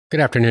Good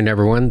afternoon,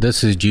 everyone.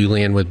 This is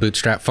Julian with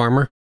Bootstrap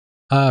Farmer.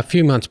 A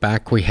few months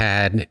back, we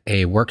had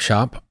a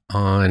workshop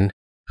on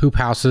hoop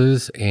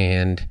houses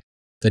and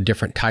the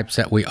different types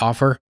that we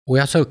offer. We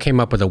also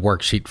came up with a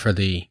worksheet for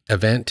the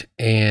event,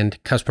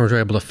 and customers were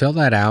able to fill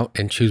that out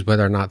and choose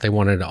whether or not they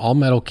wanted an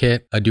all-metal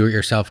kit, a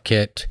do-it-yourself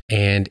kit,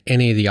 and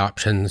any of the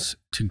options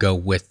to go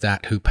with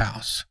that hoop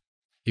house.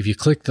 If you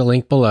click the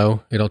link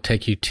below, it'll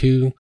take you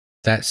to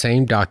that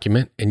same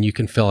document, and you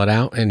can fill it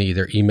out and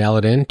either email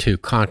it in to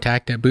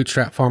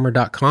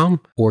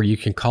contact@bootstrapfarmer.com, or you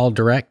can call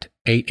direct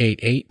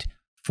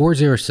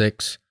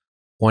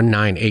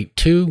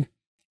 888-406-1982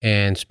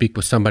 and speak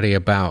with somebody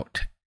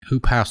about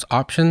hoop house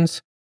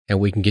options, and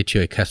we can get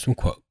you a custom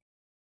quote.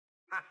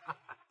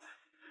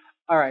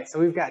 All right, so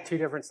we've got two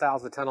different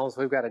styles of tunnels.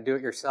 We've got a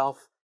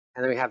do-it-yourself,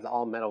 and then we have the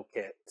all-metal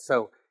kit.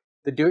 So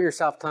the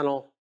do-it-yourself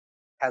tunnel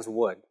has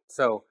wood.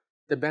 So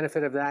the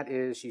benefit of that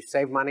is you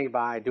save money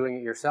by doing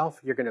it yourself.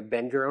 You're going to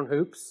bend your own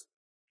hoops.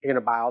 You're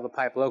going to buy all the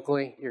pipe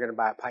locally. You're going to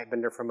buy a pipe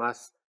bender from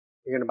us.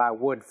 You're going to buy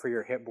wood for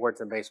your hip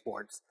boards and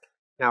baseboards.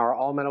 Now, our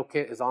all-metal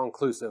kit is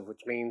all-inclusive,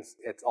 which means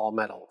it's all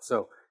metal.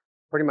 So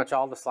pretty much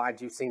all the slides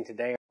you've seen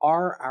today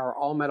are our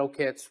all-metal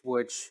kits,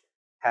 which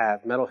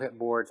have metal hip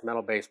boards,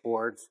 metal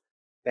baseboards.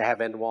 They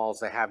have end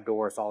walls, they have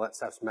doors, all that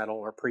stuff's metal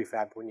or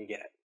prefabbed when you get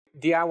it.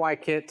 DIY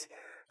kit.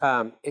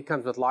 It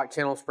comes with lock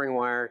channel spring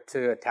wire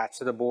to attach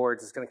to the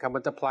boards. It's going to come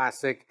with the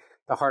plastic,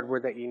 the hardware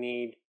that you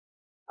need,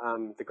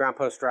 the ground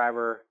post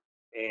driver,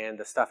 and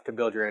the stuff to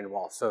build your end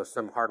wall. So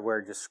some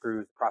hardware, just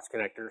screws, cross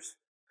connectors.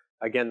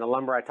 Again, the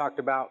lumber I talked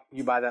about,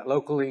 you buy that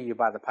locally, you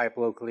buy the pipe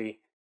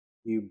locally,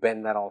 you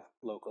bend that all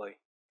locally.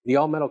 The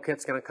all-metal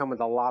kit's going to come with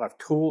a lot of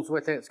tools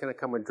with it. It's going to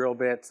come with drill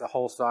bits, a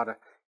hole saw to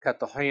cut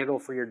the handle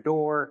for your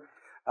door.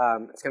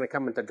 It's going to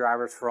come with the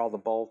drivers for all the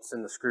bolts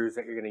and the screws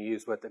that you're going to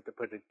use with it to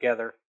put it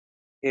together.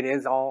 It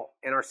is all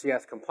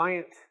NRCS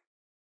compliant,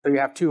 so you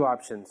have two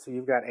options. So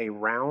you've got a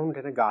round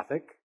and a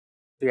Gothic.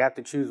 So you have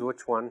to choose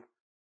which one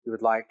you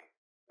would like.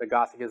 The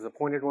Gothic is the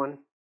pointed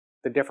one.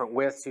 The different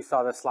widths, you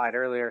saw this slide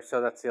earlier,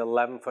 so that's the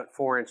 11-foot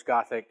 4-inch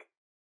Gothic.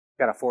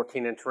 Got a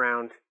 14-inch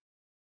round.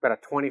 Got a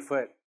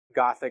 20-foot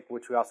Gothic,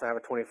 which we also have a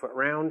 20-foot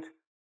round,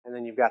 and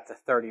then you've got the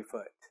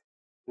 30-foot.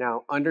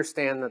 Now,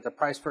 understand that the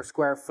price per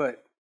square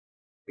foot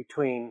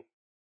between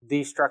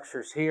these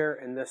structures here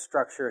and this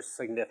structure is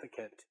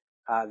significant.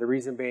 The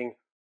reason being,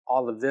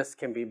 all of this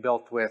can be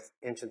built with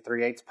 1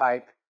 3/8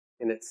 pipe,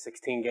 and it's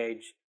 16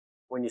 gauge.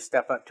 When you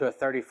step up to a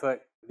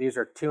 30-foot, these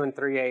are 2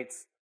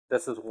 3/8.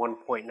 This is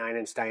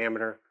 1.9-inch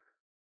diameter.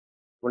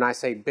 When I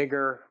say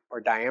bigger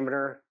or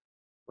diameter,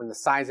 when the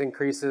size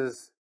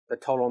increases, the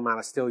total amount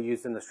of steel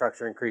used in the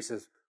structure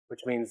increases,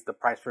 which means the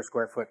price per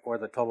square foot or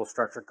the total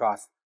structure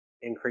cost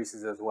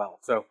increases as well.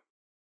 So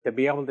to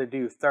be able to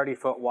do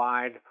 30-foot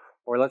wide,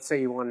 or let's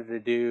say you wanted to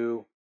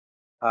do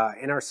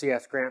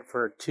NRCS grant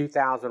for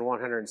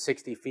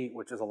 2,160 feet,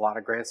 which is a lot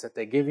of grants that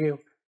they give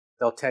you.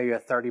 They'll tell you a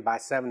 30 by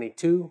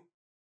 72,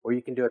 or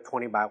you can do a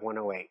 20 by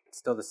 108. It's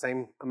still the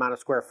same amount of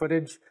square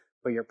footage,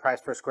 but your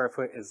price per square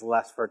foot is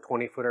less for a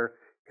 20-footer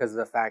because of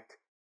the fact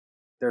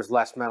there's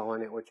less metal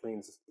in it, which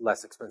means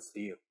less expense to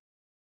you.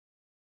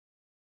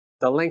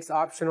 The length's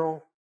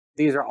optional.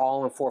 These are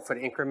all in 4-foot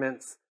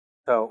increments.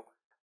 So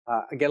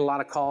I get a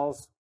lot of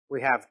calls.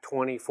 We have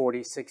 20,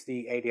 40,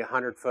 60, 80,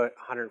 100 foot,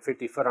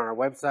 150 foot on our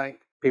website.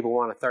 People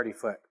want a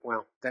 30-foot.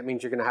 Well, that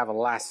means you're going to have a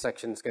last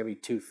section that's going to be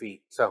 2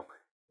 feet. So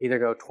either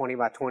go 20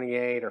 by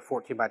 28 or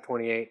 14 by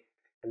 28,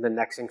 and the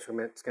next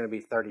increment is going to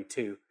be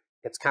 32.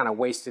 It's kind of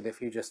wasted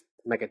if you just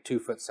make a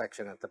 2-foot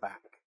section at the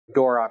back.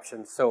 Door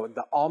options. So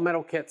the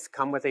all-metal kits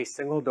come with a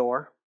single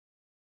door,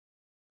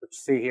 which you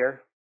see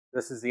here.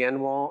 This is the end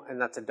wall, and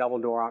that's a double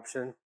door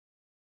option.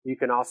 You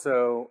can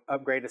also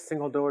upgrade a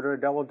single door to a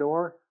double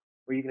door,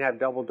 or you can have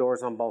double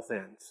doors on both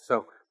ends.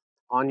 So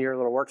on your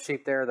little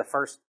worksheet there, the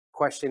first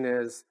question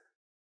is,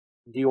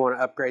 do you want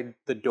to upgrade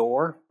the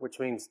door, which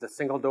means the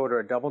single door to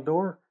a double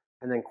door?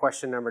 And then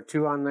question number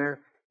 2 on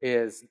there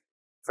is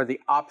for the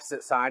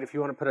opposite side. If you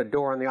want to put a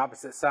door on the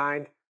opposite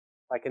side,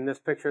 like in this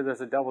picture,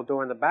 there's a double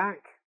door in the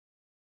back,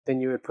 then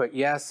you would put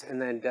yes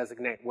and then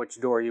designate which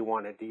door you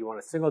wanted. Do you want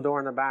a single door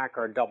in the back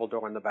or a double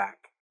door in the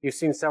back? You've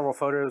seen several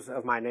photos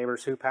of my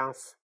neighbor's hoop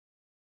house.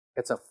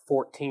 It's a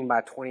 14 by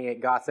 28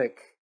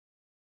 Gothic.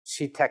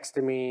 She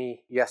texted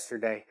me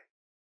yesterday,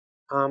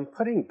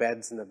 putting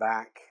beds in the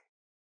back,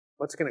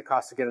 what's it going to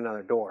cost to get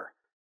another door?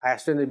 I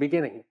asked her in the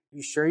beginning,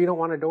 you sure you don't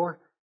want a door?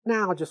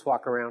 No, I'll just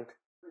walk around.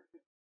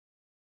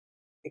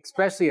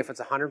 Especially if it's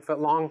 100 foot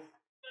long,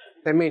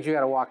 that means you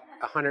got to walk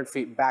 100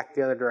 feet back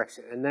the other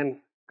direction and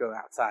then go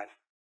outside.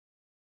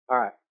 All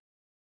right,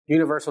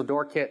 universal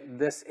door kit.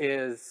 This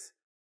is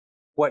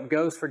what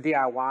goes for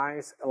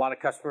DIYs. A lot of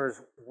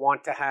customers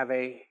want to have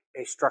a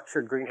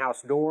structured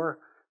greenhouse door.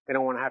 They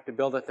don't want to have to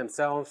build it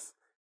themselves.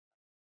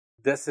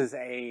 This is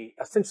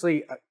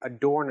essentially a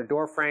door and a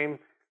door frame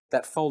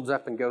that folds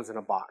up and goes in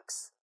a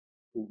box.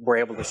 We're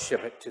able to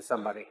ship it to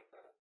somebody.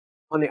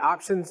 On the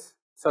options,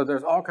 so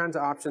there's all kinds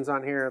of options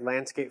on here: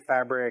 landscape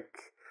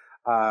fabric,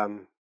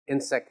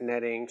 insect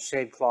netting,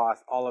 shade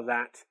cloth, all of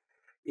that.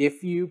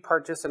 If you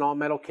purchase an all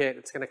metal kit,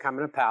 it's going to come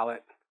in a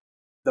pallet.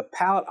 The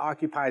pallet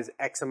occupies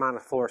X amount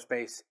of floor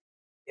space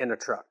in a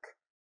truck.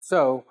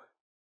 So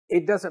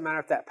it doesn't matter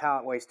if that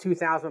pallet weighs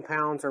 2,000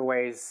 pounds or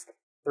weighs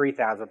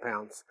 3,000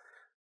 pounds.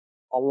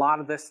 A lot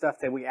of this stuff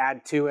that we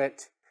add to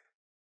it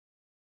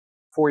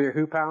for your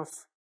hoop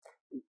house,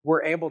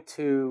 we're able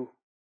to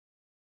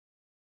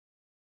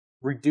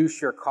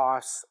reduce your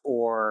costs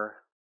or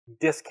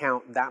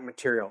discount that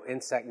material,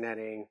 insect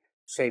netting,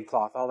 shade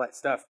cloth, all that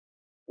stuff.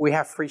 We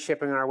have free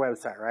shipping on our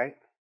website, right?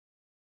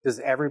 Does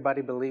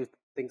everybody believe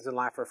things in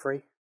life are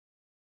free?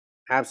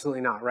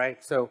 Absolutely not,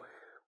 right? So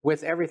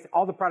with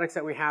all the products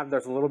that we have,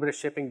 there's a little bit of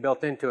shipping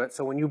built into it.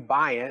 So when you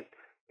buy it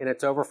and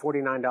it's over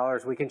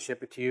 $49, we can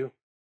ship it to you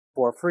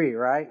for free,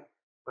 right?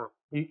 Well,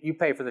 you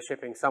pay for the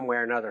shipping some way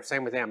or another.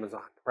 Same with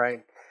Amazon,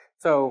 right?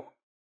 So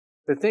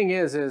the thing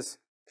is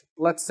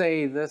let's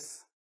say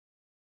this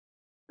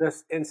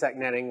insect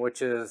netting,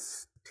 which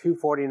is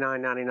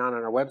 $249.99 on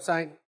our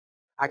website,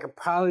 I could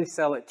probably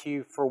sell it to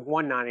you for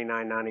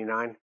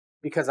 $199.99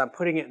 because I'm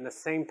putting it in the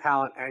same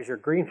pallet as your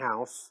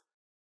greenhouse,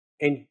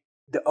 and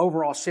the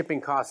overall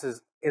shipping cost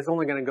is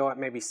only going to go up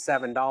maybe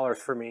 $7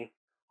 for me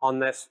on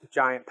this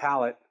giant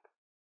pallet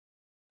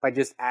by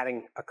just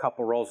adding a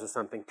couple rolls of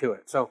something to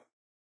it. So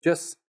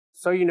just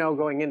so you know,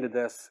 going into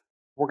this,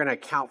 we're going to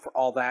account for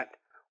all that.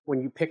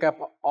 When you pick up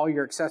all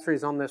your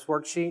accessories on this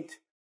worksheet,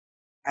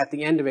 at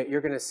the end of it,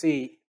 you're going to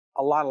see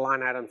a lot of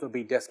line items will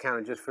be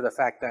discounted just for the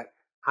fact that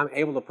I'm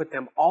able to put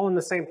them all in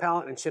the same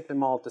pallet and ship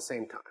them all at the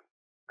same time.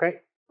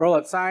 Okay?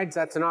 Roll-up sides,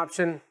 that's an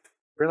option.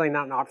 Really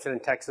not an option in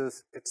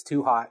Texas. It's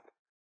too hot.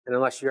 And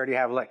unless you already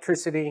have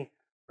electricity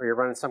or you're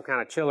running some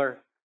kind of chiller,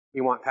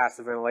 you want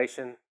passive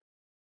ventilation.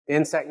 The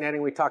insect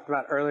netting we talked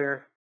about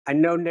earlier. I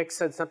know Nick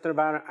said something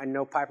about it. I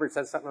know Piper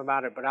said something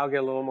about it, but I'll get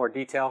a little more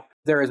detail.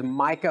 There is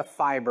mica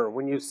fiber.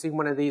 When you see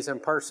one of these in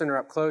person or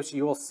up close,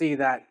 you will see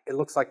that it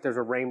looks like there's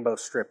a rainbow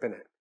strip in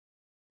it.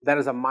 That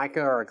is a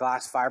mica or a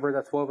glass fiber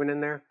that's woven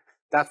in there.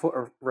 That's what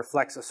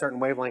reflects a certain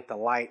wavelength of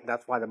light.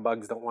 That's why the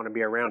bugs don't want to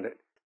be around it.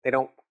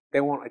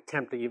 They won't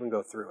attempt to even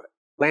go through it.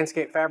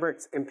 Landscape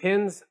fabrics and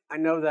pins. I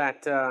know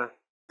that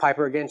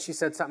Piper, again, she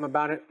said something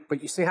about it,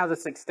 but you see how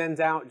this extends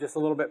out just a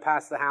little bit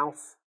past the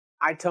house?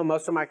 I tell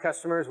most of my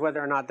customers,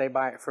 whether or not they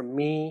buy it from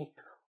me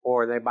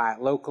or they buy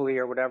it locally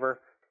or whatever,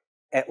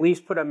 at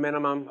least put a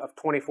minimum of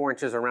 24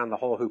 inches around the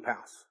whole hoop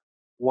house.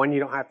 One,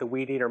 you don't have to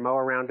weed eat or mow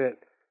around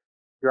it.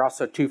 You're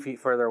also 2 feet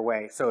further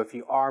away. So if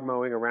you are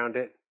mowing around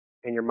it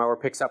and your mower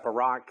picks up a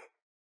rock,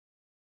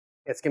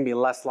 it's going to be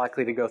less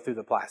likely to go through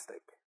the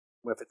plastic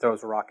if it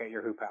throws a rock at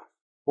your hoop house.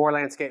 More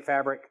landscape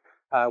fabric.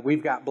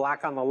 We've got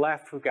black on the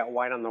left. We've got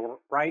white on the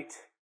right.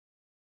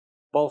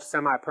 Both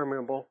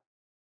semi-permeable.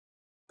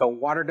 So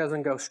water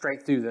doesn't go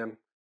straight through them.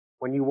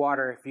 When you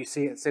water, if you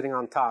see it sitting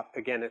on top,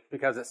 again, it's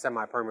because it's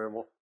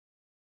semi-permeable.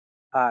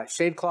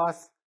 Shade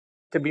cloth,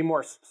 to be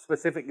more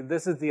specific,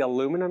 this is the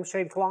aluminum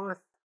shade cloth.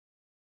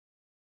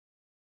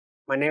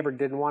 My neighbor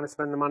didn't want to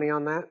spend the money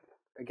on that.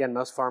 Again,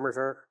 most farmers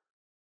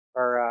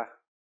are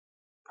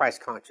price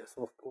conscious.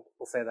 We'll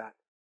say that.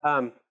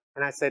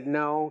 And I said,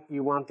 no,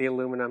 you want the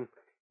aluminum.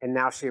 And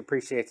now she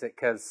appreciates it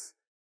because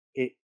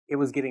it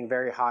was getting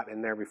very hot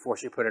in there before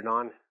she put it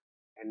on.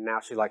 And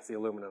now she likes the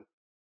aluminum.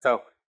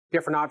 So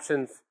different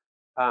options.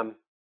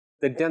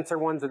 The denser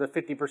ones are the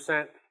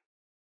 50%.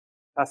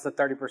 That's the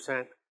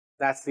 30%.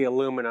 That's the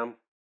aluminum.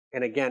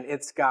 And again,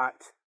 it's got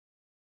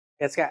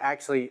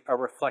actually a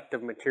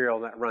reflective material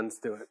that runs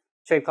through it.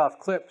 Shade cloth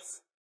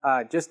clips,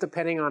 just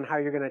depending on how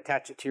you're going to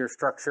attach it to your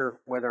structure,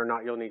 whether or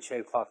not you'll need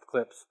shade cloth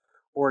clips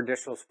or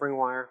additional spring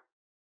wire.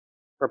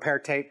 Repair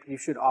tape, you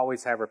should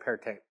always have repair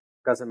tape.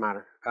 Doesn't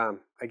matter.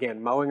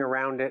 Again, mowing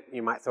around it,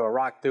 you might throw a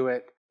rock through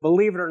it.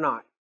 Believe it or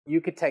not,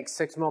 you could take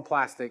 6 mil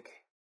plastic,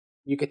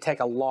 you could take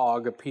a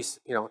log, a piece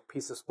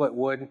of split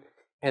wood,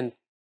 and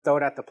throw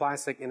it at the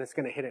plastic, and it's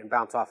going to hit it and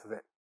bounce off of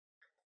it.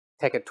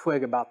 Take a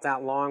twig about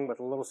that long with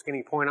a little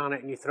skinny point on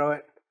it, and you throw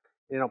it,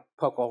 and it'll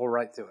poke a hole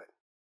right through it.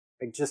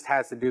 It just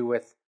has to do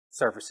with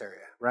surface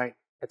area, right?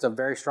 It's a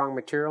very strong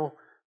material,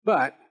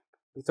 but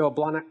you throw a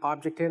blunt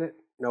object in it,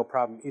 no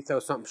problem. You throw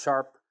something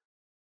sharp,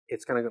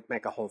 it's going to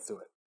make a hole through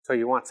it. So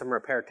you want some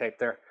repair tape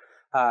there.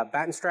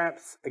 Batten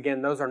straps,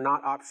 again, those are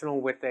not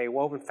optional with a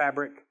woven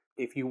fabric.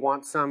 If you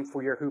want some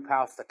for your hoop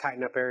house to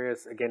tighten up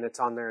areas, again, it's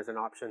on there as an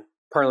option.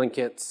 Purlin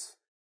kits.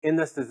 In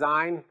this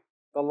design,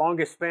 the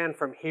longest span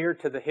from here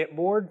to the hip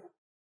board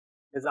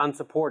is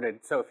unsupported.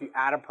 So if you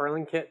add a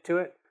Purlin kit to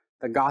it,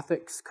 the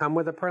Gothics come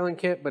with a Purlin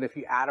kit, but if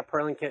you add a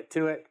Purlin kit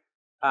to it,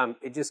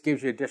 it just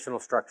gives you additional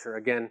structure.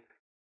 Again,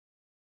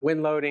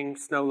 wind loading,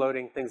 snow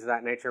loading, things of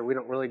that nature. We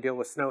don't really deal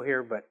with snow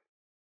here, but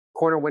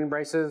corner wind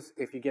braces,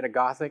 if you get a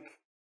Gothic,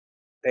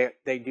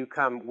 they do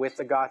come with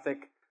the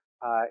Gothic.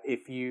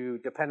 If you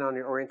depend on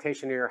your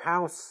orientation of your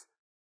house,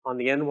 on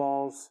the end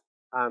walls,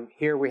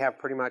 here we have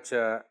pretty much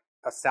a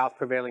south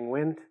prevailing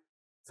wind.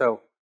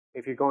 So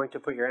if you're going to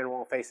put your end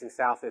wall facing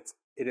south, it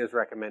is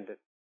recommended.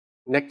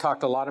 Nick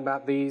talked a lot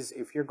about these.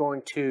 If you're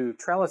going to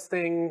trellis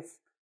things,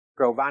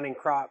 grow vining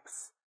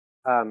crops,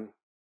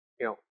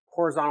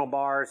 horizontal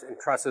bars and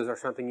trusses are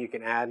something you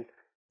can add.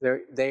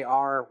 They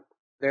are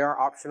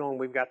optional, and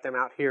we've got them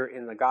out here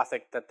in the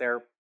Gothic that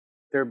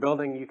they're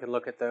building. You can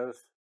look at those.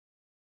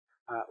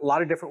 A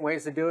lot of different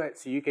ways to do it.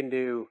 So you can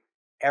do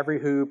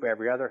every hoop,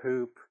 every other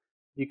hoop.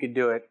 You could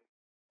do it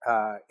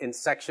in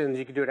sections.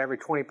 You could do it every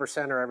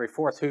 20% or every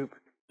fourth hoop,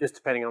 just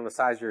depending on the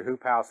size of your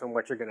hoop house and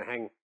what you're going to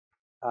hang.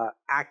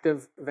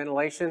 Active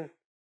ventilation.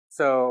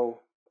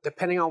 So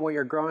depending on what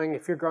you're growing,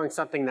 if you're growing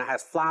something that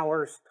has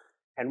flowers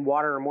and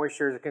water or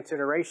moisture as a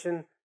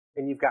consideration,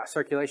 then you've got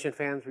circulation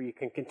fans where you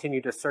can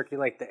continue to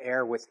circulate the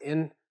air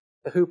within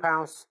the hoop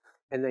house.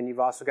 And then you've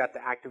also got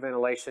the active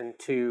ventilation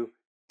to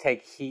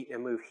take heat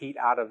and move heat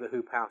out of the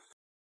hoop house.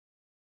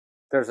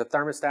 There's a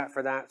thermostat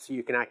for that, so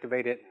you can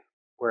activate it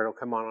where it'll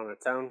come on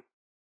its own.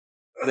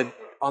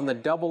 On the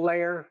double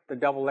layer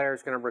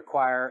is going to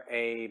require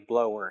a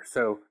blower.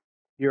 So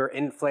you're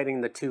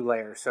inflating the two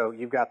layers. So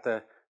you've got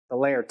the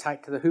layer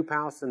tight to the hoop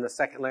house, and the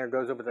second layer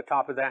goes over the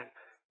top of that,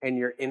 and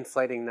you're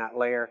inflating that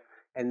layer.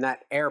 And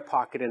that air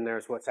pocket in there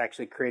is what's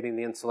actually creating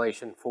the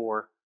insulation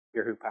for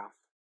your hoop house.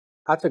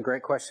 That's a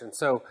great question.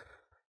 So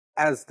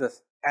as the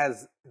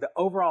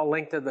overall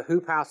length of the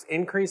hoop house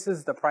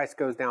increases, the price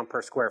goes down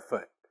per square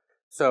foot.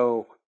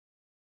 So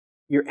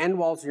your end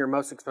walls are your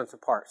most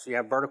expensive part. So you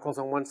have verticals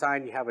on one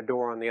side, you have a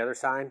door on the other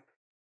side.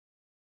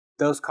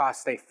 Those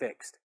costs stay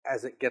fixed.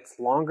 As it gets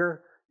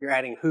longer, you're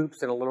adding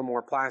hoops and a little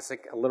more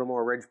plastic, a little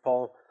more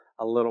ridgepole,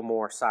 a little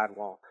more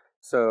sidewall.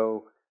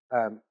 So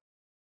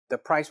the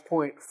price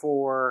point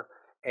for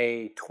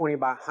a 20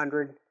 by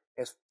 100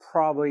 is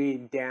probably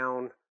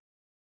down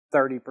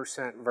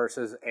 30%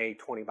 versus a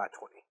 20 by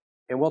 20.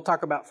 And we'll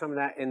talk about some of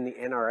that in the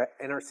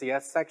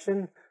NRCS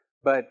section,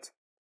 but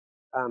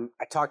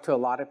I talk to a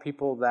lot of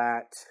people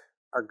that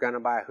are going to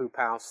buy a hoop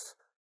house.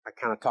 I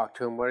kind of talk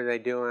to them, what are they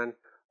doing?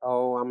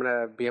 Oh, I'm going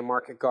to be a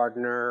market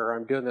gardener, or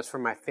I'm doing this for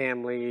my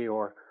family,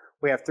 or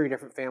we have 3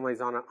 different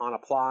families on a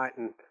plot,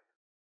 and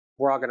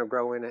we're all going to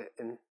grow in it.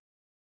 And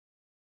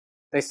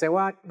they say,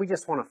 well, we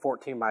just want a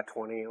 14 by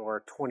 20 or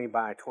a 20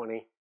 by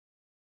 20.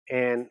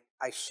 And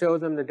I show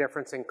them the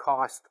difference in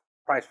cost,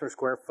 price per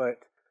square foot,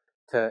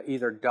 to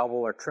either double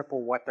or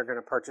triple what they're going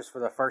to purchase for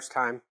the first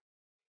time,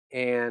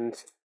 and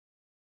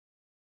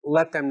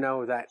let them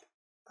know that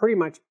pretty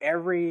much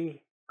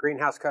every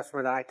greenhouse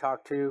customer that I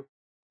talk to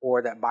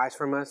or that buys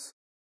from us,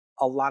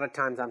 a lot of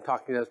times I'm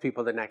talking to those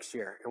people the next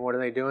year. And what are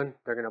they doing?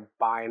 They're going to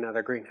buy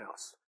another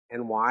greenhouse.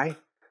 And why?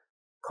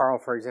 Carl,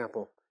 for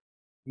example,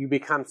 you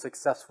become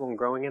successful in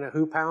growing in a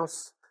hoop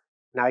house.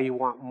 Now you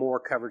want more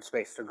covered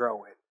space to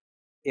grow in.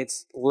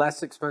 It's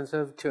less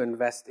expensive to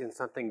invest in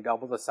something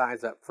double the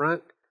size up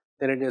front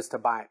than it is to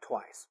buy it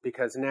twice.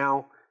 Because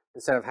now,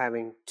 instead of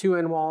having 2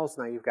 end walls,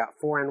 now you've got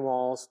 4 end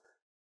walls.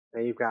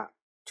 Now you've got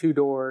 2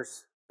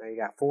 doors. Now you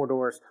got 4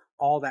 doors.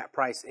 All that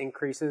price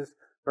increases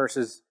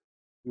versus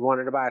you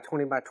wanted to buy a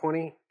 20 by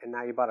 20 and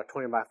now you bought a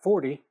 20 by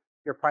 40.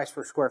 Your price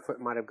per square foot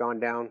might have gone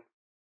down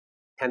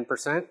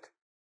 10%,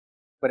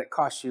 but it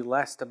costs you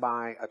less to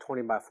buy a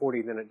 20 by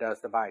 40 than it does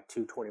to buy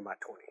 2 20 by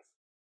 20s.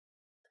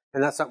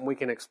 And that's something we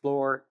can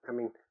explore. I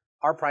mean,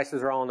 our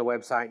prices are all on the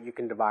website. You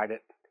can divide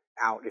it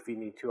out if you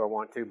need to or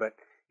want to, but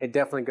it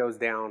definitely goes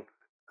down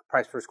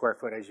price per square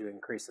foot as you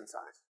increase in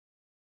size.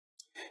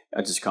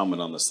 I just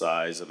comment on the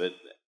size of it.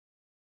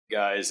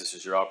 Guys, this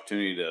is your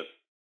opportunity to,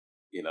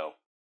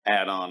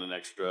 add on an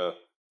extra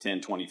 10,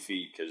 20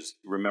 feet, because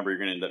remember, you're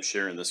going to end up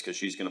sharing this because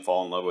she's going to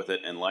fall in love with it.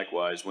 And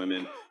likewise,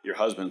 women, your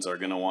husbands are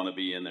going to want to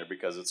be in there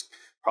because it's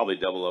probably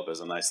double up as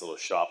a nice little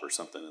shop or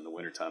something in the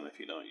wintertime if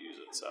you don't use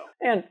it. So,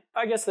 and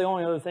I guess the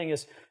only other thing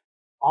is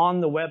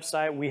on the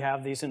website, we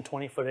have these in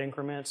 20-foot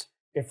increments.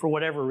 If for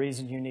whatever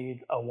reason you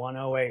need a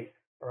 108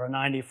 or a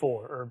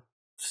 94 or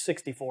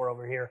 64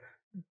 over here,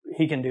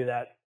 he can do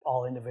that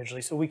all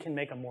individually. So we can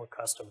make them more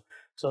custom.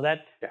 So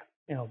that,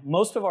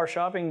 most of our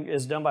shopping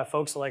is done by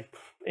folks like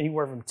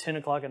anywhere from 10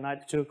 o'clock at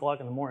night to 2 o'clock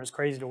in the morning. It's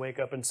crazy to wake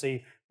up and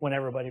see when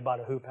everybody bought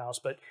a hoop house.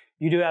 But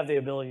you do have the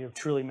ability to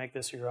truly make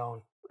this your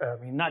own.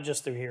 I mean, not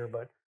just through here,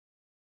 but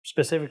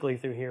specifically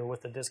through here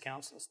with the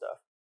discounts and stuff.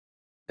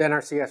 The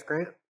NRCS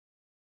grant?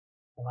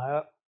 Am I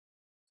up?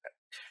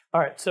 All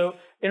right. So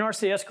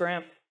NRCS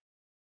grant,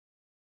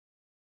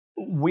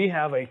 we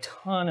have a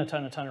ton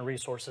of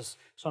resources.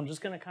 So I'm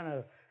just going to kind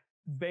of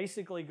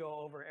basically go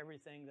over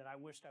everything that I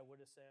wished I would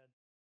have said.